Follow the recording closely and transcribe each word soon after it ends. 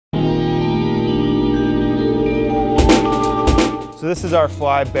So this is our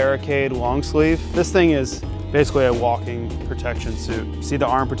Fly Barricade long sleeve. This thing is basically a walking protection suit. You see the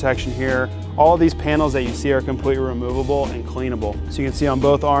arm protection here. All of these panels that you see are completely removable and cleanable. So you can see on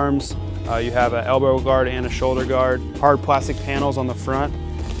both arms, you have an elbow guard and a shoulder guard. Hard plastic panels on the front.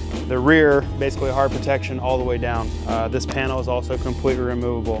 The rear, basically hard protection all the way down. This panel is also completely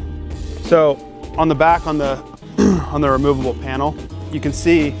removable. So on the back, on the removable panel, you can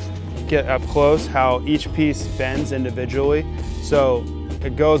see, get up close, how each piece bends individually. So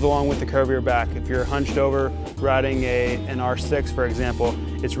it goes along with the curve of your back. If you're hunched over riding an R6, for example,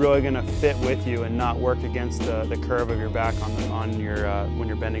 it's really gonna fit with you and not work against the curve of your back when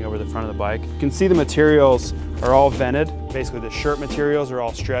you're bending over the front of the bike. You can see the materials are all vented. Basically the shirt materials are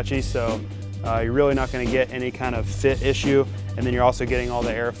all stretchy, so you're really not gonna get any kind of fit issue, and then you're also getting all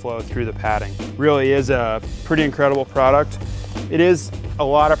the airflow through the padding. Really is a pretty incredible product. It is a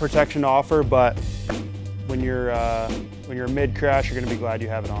lot of protection to offer, but when you're mid-crash, you're gonna be glad you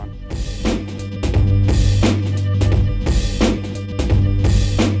have it on.